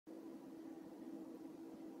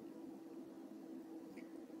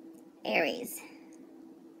Aries.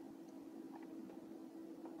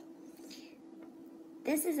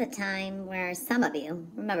 This is a time where some of you,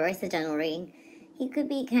 remember it's a general reading, you could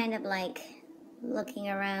be kind of like looking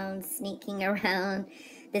around, sneaking around.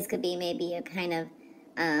 This could be maybe a kind of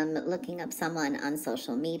looking up someone on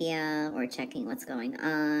social media or checking what's going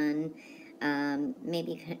on.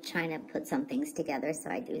 Maybe trying to put some things together. So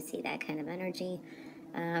I do see that kind of energy.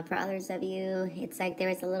 For others of you, it's like there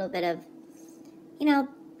is a little bit of, you know,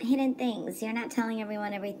 hidden things. You're not telling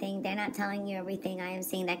everyone everything. They're not telling you everything. I am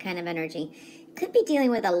seeing that kind of energy. Could be dealing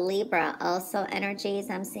with a Libra also energies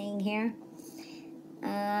I'm seeing here.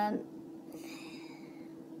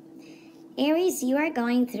 Aries, you are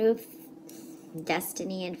going through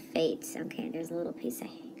destiny and fate. Okay, there's a little piece of,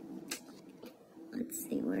 let's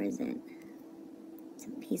see, where is it? It's a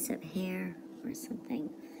piece of hair or something.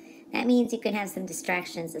 That means you could have some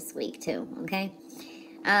distractions this week too, okay?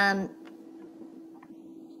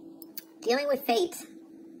 Dealing with fate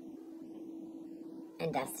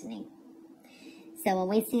and destiny. So when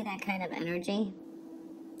we see that kind of energy,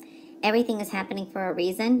 everything is happening for a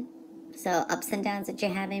reason. So ups and downs that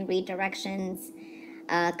you're having, redirections,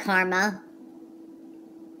 karma.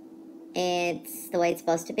 It's the way it's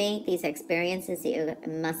supposed to be. These are experiences that you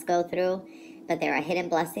must go through, but there are hidden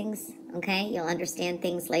blessings, okay? You'll understand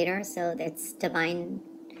things later, so that's divine,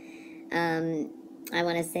 I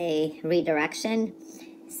want to say redirection.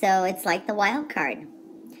 So it's like the wild card.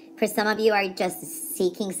 For some of you are just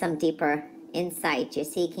seeking some deeper insight. You're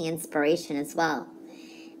seeking inspiration as well.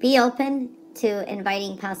 Be open to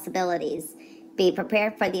inviting possibilities. Be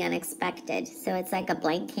prepared for the unexpected. So it's like a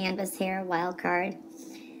blank canvas here, wild card.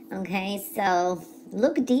 Okay, so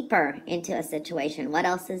look deeper into a situation. What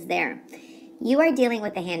else is there? You are dealing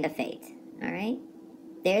with the hand of fate, all right?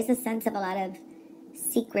 There's a sense of a lot of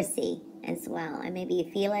secrecy as well. And maybe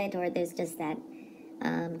you feel it, or there's just that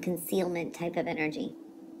concealment type of energy.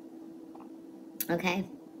 Okay?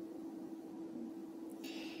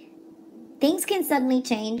 Things can suddenly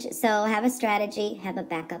change, so have a strategy, have a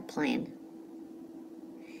backup plan.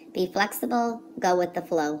 Be flexible, go with the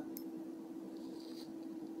flow.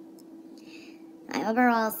 I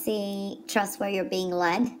overall see trust where you're being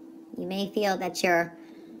led. You may feel that you're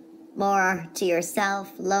more to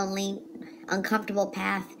yourself, lonely, uncomfortable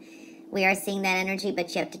path. We are seeing that energy,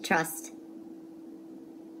 but you have to trust.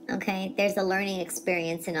 Okay, there's a learning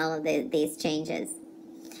experience in all of these changes.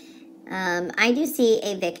 I do see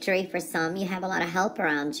a victory for some. You have a lot of help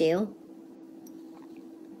around you.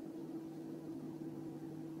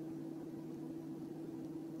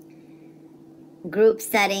 Group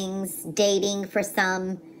settings, dating for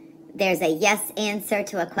some. There's a yes answer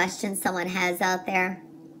to a question someone has out there.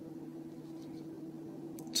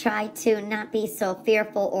 Try to not be so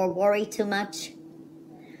fearful or worry too much.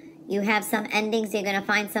 You have some endings. You're going to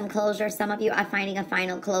find some closure. Some of you are finding a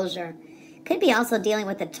final closure. Could be also dealing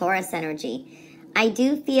with the Taurus energy. I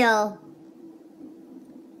do feel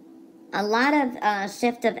a lot of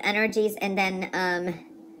shift of energies, and then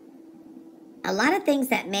a lot of things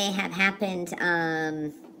that may have happened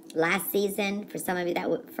last season. For some of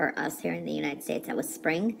you, for us here in the United States, that was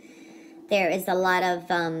spring. There is a lot of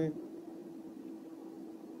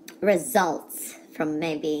results from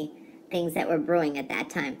maybe things that were brewing at that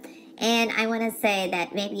time. And I want to say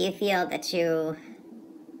that maybe you feel that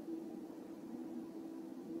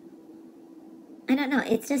I don't know,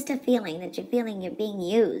 it's just a feeling that you're feeling you're being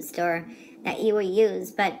used, or that you were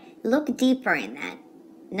used, but look deeper in that.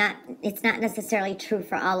 It's not necessarily true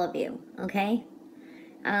for all of you, okay?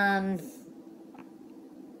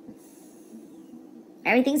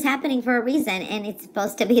 Everything's happening for a reason, and it's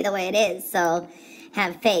supposed to be the way it is, so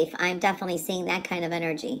have faith. I'm definitely seeing that kind of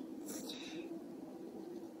energy.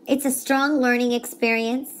 It's a strong learning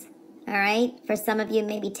experience, all right? For some of you,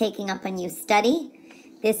 maybe taking up a new study.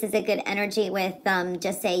 This is a good energy with,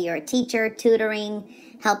 just say you're a teacher,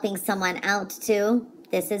 tutoring, helping someone out too.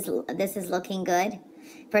 This is looking good.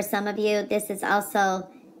 For some of you, this is also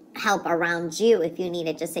help around you. If you need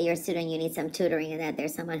it, just say you're a student, you need some tutoring, and that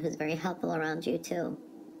there's someone who's very helpful around you too.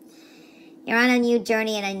 You're on a new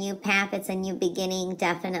journey and a new path. It's a new beginning,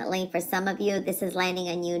 definitely. For some of you, this is landing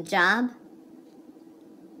a new job.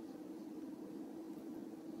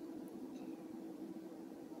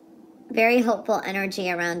 Very hopeful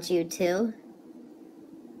energy around you too.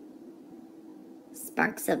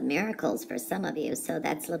 Sparks of miracles for some of you, so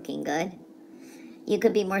that's looking good. You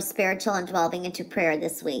could be more spiritual and delving into prayer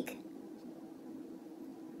this week.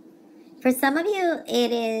 For some of you,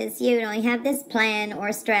 it is, you have this plan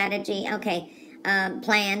or strategy. Okay,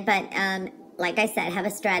 plan, but like I said, have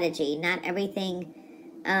a strategy. Not everything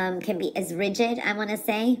can be as rigid, I want to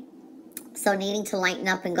say. So needing to lighten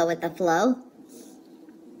up and go with the flow.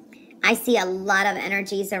 I see a lot of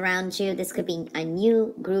energies around you. This could be a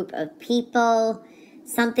new group of people.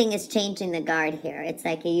 Something is changing the guard here. It's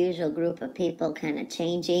like a usual group of people kind of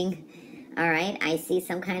changing. All right. I see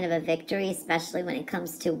some kind of a victory, especially when it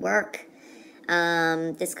comes to work.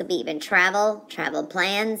 This could be even travel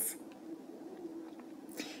plans.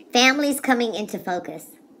 Families coming into focus.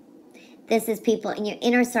 This is people in your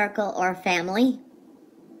inner circle or family.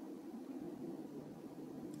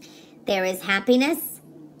 There is happiness.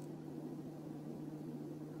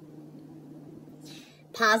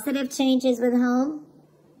 Positive changes with home.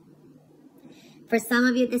 For some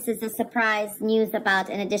of you, this is a surprise news about,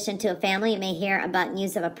 in addition to a family, you may hear about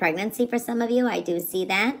news of a pregnancy for some of you. I do see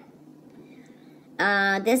that.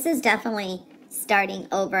 This is definitely starting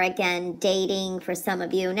over again, dating for some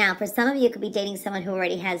of you. Now, for some of you, it could be dating someone who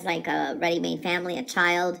already has like a ready-made family, a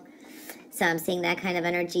child. So I'm seeing that kind of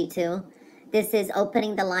energy too. This is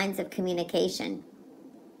opening the lines of communication.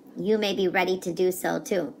 You may be ready to do so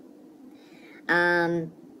too.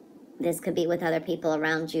 This could be with other people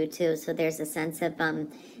around you too. So there's a sense of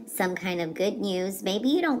some kind of good news. Maybe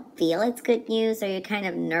you don't feel it's good news or you're kind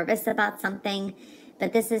of nervous about something.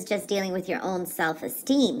 But this is just dealing with your own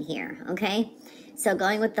self-esteem here, okay? So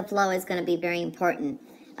going with the flow is going to be very important.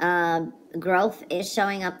 Growth is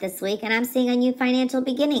showing up this week. And I'm seeing a new financial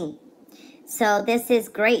beginning. So this is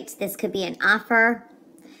great. This could be an offer,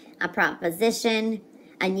 a proposition,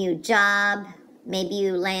 a new job. Maybe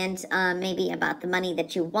you land maybe about the money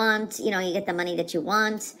that you want. You know, you get the money that you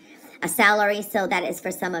want, a salary. So that is for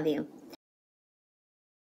some of you.